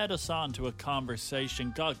then it led us on to a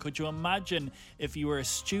conversation. God, could you imagine if you were a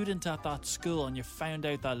student at that school and you found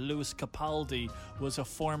out that Lewis Capaldi was a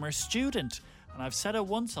former student? And I've said it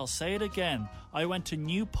once, I'll say it again. I went to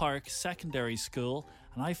New Park Secondary School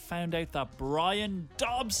and I found out that Brian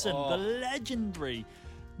Dobson, the legendary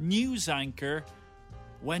news anchor,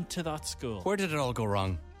 went to that school. Where did it all go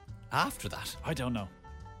wrong after that? I don't know.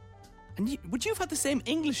 And would you have had the same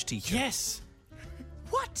English teacher? Yes.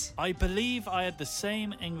 What? I believe I had the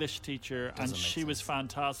same English teacher and she was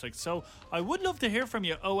fantastic. So I would love to hear from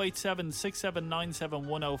you. 087 6797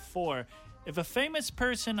 104. If a famous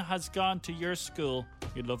person has gone to your school,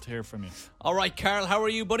 we'd love to hear from you. All right, Carl, how are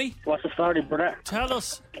you, buddy? What's the story, brother? Tell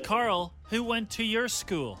us, Carl, who went to your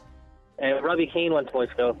school? Robbie Keane went to my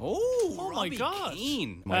school. Oh my God.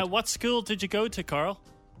 Keane. What school did you go to, Carl?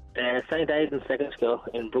 St. Aidan's second school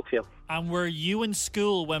in Brookfield. And were you in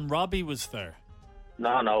school when Robbie was there? No,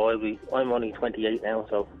 I'm only 28 now,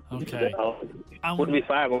 so Okay. Wouldn't be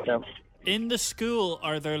far but now. In the school,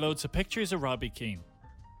 are there loads of pictures of Robbie Keane?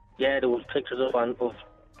 Yeah, there was pictures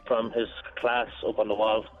from his class up on the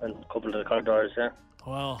wall and a couple of the corridors, yeah.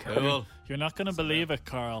 Well, Cool. You're not going to believe it,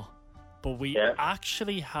 Carl, but we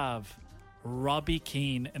actually have Robbie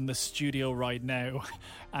Keane in the studio right now,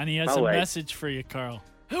 and he has No a way. message for you, Carl.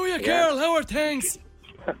 How are you, Carl? How are things?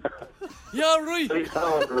 Yeah, right.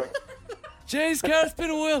 Jeez, Carl, it's been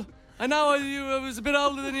a while. I know I was a bit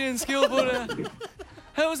older than you in school, but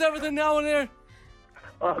how's everything now and there?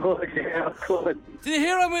 Oh, good, yeah, good. Did you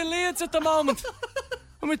hear I'm with Leeds at the moment?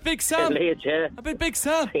 I'm with Big Sam. Leeds, yeah. I'm with Big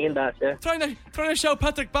Sam. Seen that, yeah. Trying to show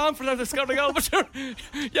Patrick Bamford how to score the goal, but sure,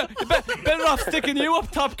 yeah, better off sticking you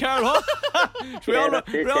up top, Carl, huh? we all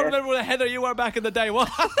remember what a header you were back in the day, what?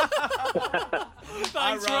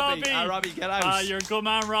 Thanks, Robbie. Robbie, get out. You're a good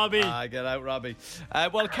man, Robbie. Get out, Robbie.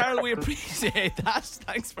 Well, Carl, we appreciate that.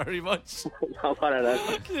 Thanks very much. No bother,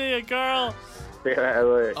 that. See you, Carl.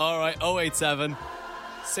 All right, 087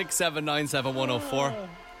 6797 104.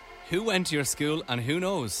 Who went to your school, and who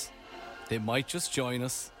knows, they might just join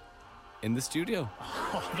us in the studio.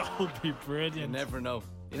 Oh, that would be brilliant. You never know.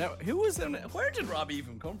 Who was in it? Where did Robbie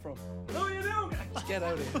even come from? No, you do. Get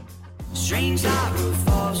out of here. Strange light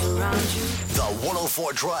falls around you. The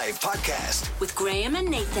 104 Drive podcast with Graham and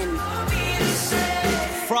Nathan.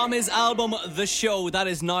 From his album The Show, that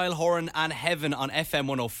is Niall Horan and Heaven on FM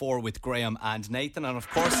 104 with Graham and Nathan. And of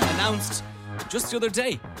course, announced just the other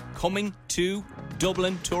day, coming to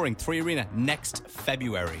Dublin touring 3 Arena next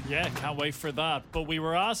February. Yeah, can't wait for that. But we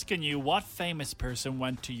were asking you what famous person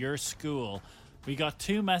went to your school. We got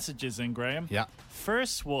 2 messages in, Graham. Yeah.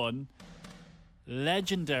 First one,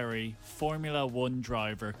 legendary Formula 1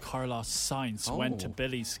 driver Carlos Sainz went to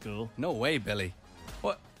Billy's school. No way, Billy.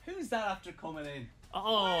 What? Who's that after coming in?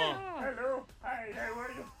 Oh. Hello. Hi, how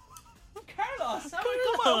are you? Carlos, come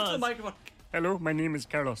on to the microphone. Hello, my name is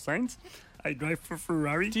Carlos Sainz. I drive for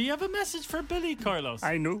Ferrari. Do you have a message for Billy, Carlos?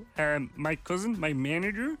 I know. My cousin, my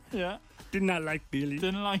manager, did not like Billy.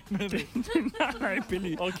 Didn't like Billy. Did not like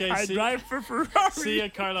Billy. Okay, I drive for Ferrari. See ya,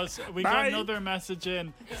 Carlos. We got Bye. another message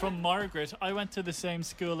in from Margaret. I went to the same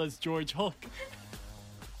school as George Hook.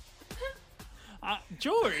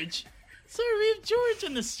 George? Sir, we have George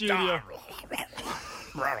in the studio.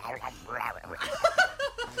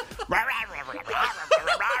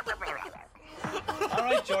 All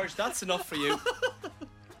right, George, that's enough for you.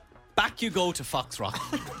 Back you go to Foxrock.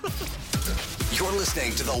 You're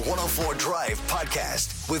listening to the 104 Drive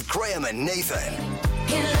podcast with Graham and Nathan.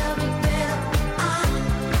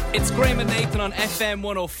 It's Graham and Nathan on FM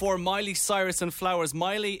 104. Miley Cyrus and Flowers.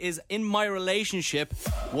 Miley is in my relationship.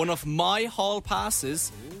 One of my hall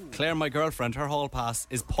passes, Claire, my girlfriend, her hall pass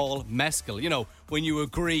is Paul Mescal. You know, when you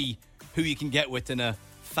agree who you can get with in a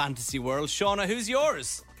fantasy world. Shauna, who's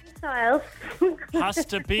yours? Else. Has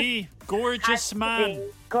to be. Gorgeous man.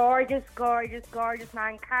 Gorgeous, gorgeous, gorgeous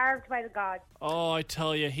man. Carved by the gods. Oh, I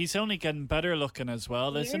tell you, he's only getting better looking as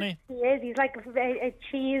well, isn't he? He is. He's like a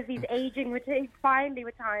cheese. He's aging finely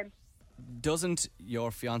with time. Doesn't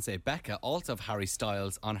your fiancée Becca also have Harry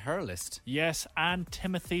Styles on her list? Yes, and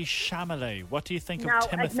Timothy Chalamet. What do you think of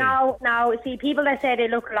Timothy? No. See, people that say they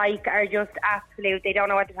look alike are just absolute. They don't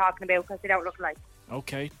know what they're talking about because they don't look alike.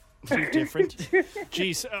 Okay. Too different.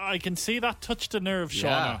 Jeez, I can see that touched a nerve,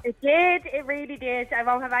 Shauna. It did. It really did. I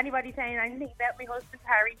won't have anybody saying anything about my husband,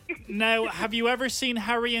 Harry. Now, have you ever seen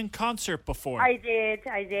Harry in concert before? I did.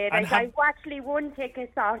 And I actually won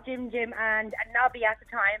tickets off Jim and Nobby at the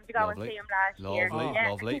time to go and see him last year.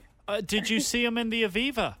 Lovely. Did you see him in the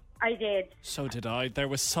Aviva? I did. So did I. There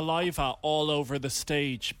was saliva all over the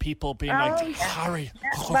stage. People being like, Harry.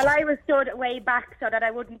 Well, I was stood way back so that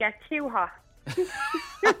I wouldn't get too hot.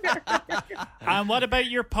 And what about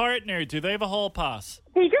your partner? Do they have a hall pass?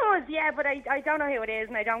 He does, yeah, but I don't know who it is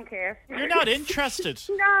and I don't care. You're not interested?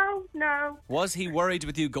 No. Was he worried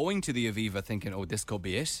with you going to the Aviva thinking, oh, this could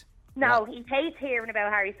be it? No, he hates hearing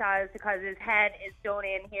about Harry Styles because his head is done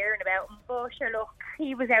in hearing about him. But sure, look,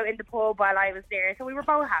 he was out in the pub while I was there, so we were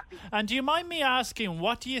both happy. And do you mind me asking,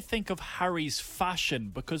 what do you think of Harry's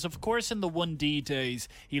fashion? Because, of course, in the 1D days,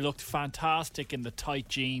 he looked fantastic in the tight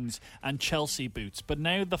jeans and Chelsea boots. But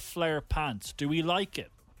now the flare pants, do we like it?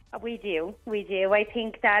 We do. I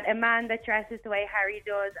think that a man that dresses the way Harry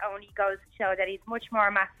does only goes to show that he's much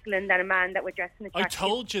more masculine than a man that would dress in a tracksuit. I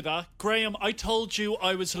told you that. Graham, I told you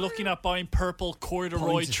I was looking at buying purple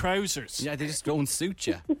corduroy trousers. Yeah, they just don't suit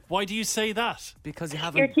you. Why do you say that? Because you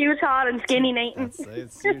haven't... You're too tall and skinny, Nathan.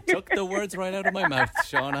 You took the words right out of my mouth,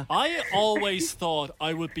 Shauna. I always thought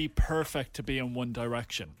I would be perfect to be in One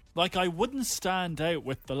Direction. Like, I wouldn't stand out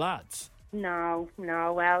with the lads. No.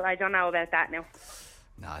 Well, I don't know about that now.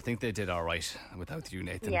 No, I think they did all right without you,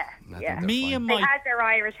 Nathan. Yeah. Me and they my... had their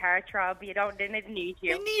Irish heartthrob. They didn't need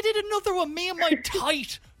you. I needed another one. Me and my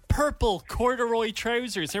tight purple corduroy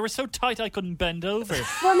trousers. They were so tight I couldn't bend over.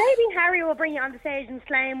 Well, maybe Harry will bring you on the stage and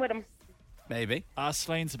slam with him. Maybe.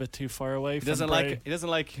 Slane's a bit too far away He from doesn't Bray. He doesn't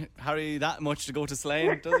like Harry that much to go to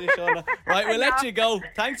Slane, does he, Shauna? Right, we'll let you go.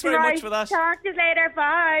 Thanks very much for that. Talk to you later.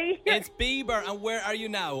 Bye. It's Bieber, and where are you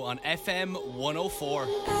now on FM 104?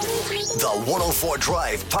 The 104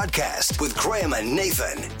 Drive podcast with Graham and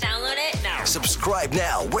Nathan. Download it now. Subscribe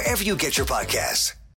now wherever you get your podcasts.